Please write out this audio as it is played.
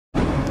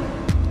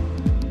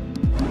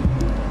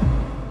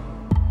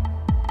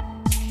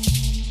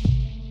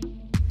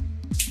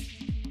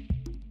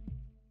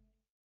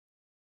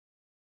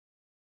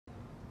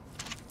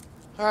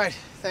All right,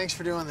 thanks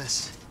for doing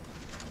this.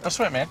 No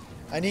sweat, man.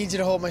 I need you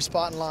to hold my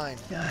spot in line.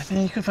 Yeah, I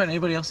think you can find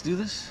anybody else to do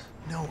this.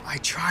 No, I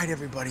tried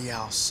everybody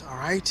else, all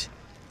right?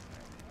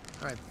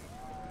 All right.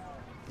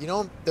 You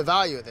know the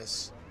value of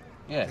this?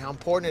 Yeah. And how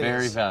important it is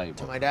Very valuable.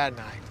 to my dad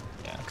and I.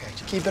 Yeah. Okay,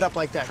 keep it up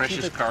like that. Precious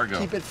keep it, cargo.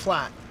 Keep it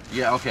flat.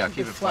 Yeah, okay, I'll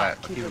keep it flat.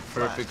 Keep Keep it it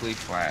flat. perfectly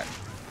flat.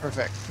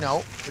 Perfect. No,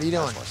 what are you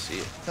doing? I want to see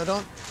it.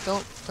 No,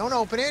 don't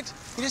open it.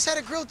 You just had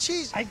a grilled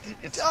cheese.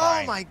 It's Oh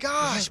fine. my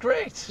gosh. This is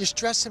great. You're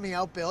stressing me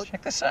out, Bill.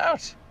 Check this out.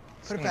 Put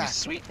It's it gonna be back.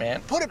 sweet,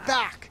 man. Put it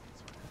back.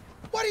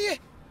 What are you?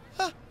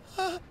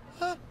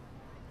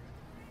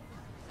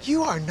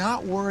 You are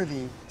not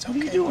worthy. What are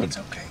you doing? It's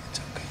okay. It's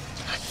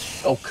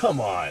okay. Oh, come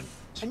on.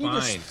 It's And you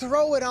fine. just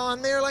throw it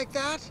on there like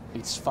that?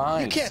 It's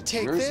fine. You can't It's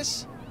take yours.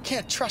 this.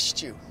 Can't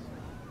trust you.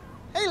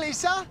 Hey,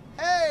 Lisa.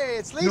 Hey,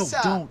 it's Lisa.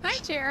 No, don't. Hi,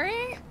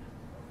 Jerry.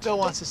 Bill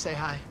wants to say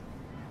hi.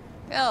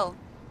 Bill.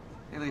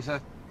 Hey,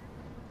 Lisa.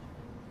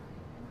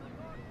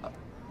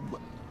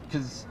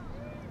 Because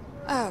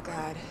Oh,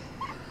 God.